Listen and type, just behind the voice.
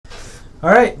All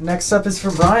right, next up is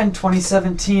for Brian,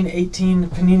 2017-18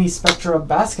 Panini Spectra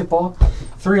basketball.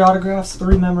 3 autographs,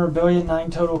 3 memorabilia,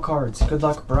 9 total cards. Good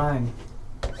luck, Brian.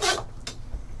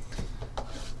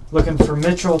 Looking for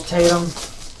Mitchell, Tatum,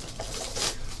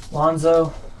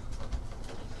 Lonzo.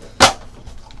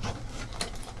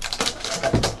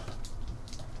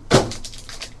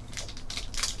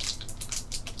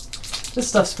 This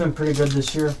stuff's been pretty good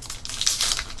this year.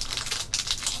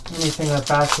 Anything that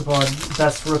basketball,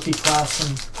 best rookie class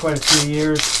in quite a few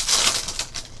years.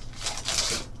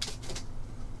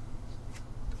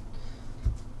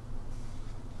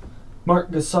 Marc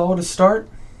Gasol to start.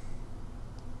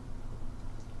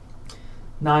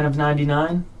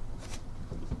 9/99.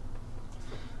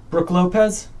 Brook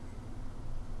Lopez.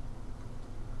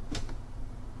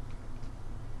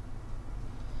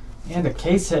 And a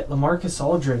case hit, LaMarcus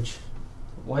Aldridge.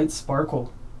 White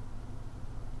sparkle.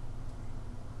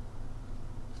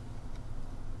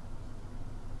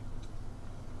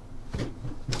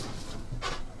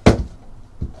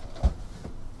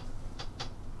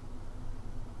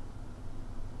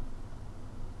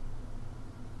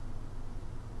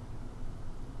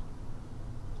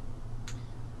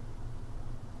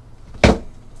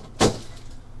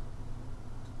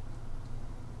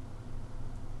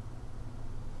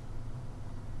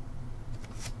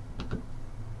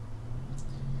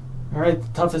 All right, the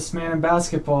toughest man in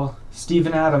basketball,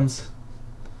 Steven Adams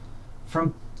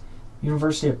from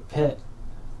University of Pitt.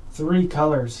 3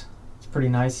 colors. It's pretty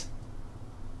nice.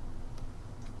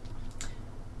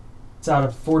 It's out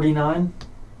of 49.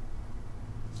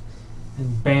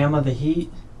 And Bama the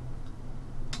Heat.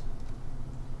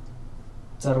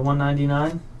 It's out of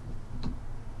 199.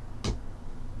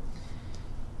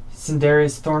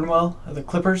 Sindarius Thornwell of the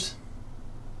Clippers.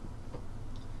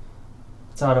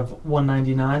 It's out of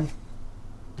 199.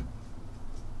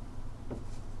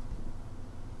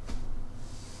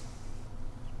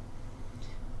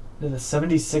 To the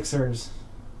 76ers.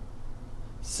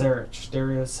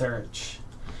 Dario Saric.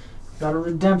 Got a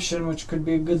redemption, which could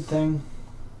be a good thing.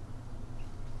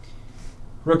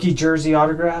 Rookie jersey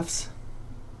autographs.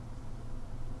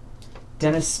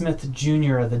 Dennis Smith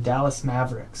Jr. of the Dallas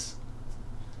Mavericks.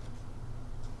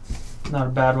 Not a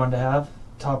bad one to have.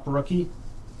 Top rookie.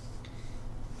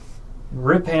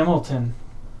 Rip Hamilton.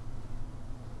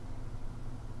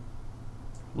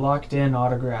 Locked in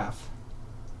autograph.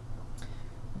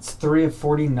 It's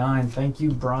 3/49. Thank you,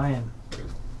 Brian.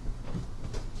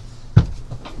 I'm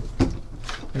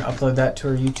going to upload that to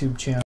our YouTube channel.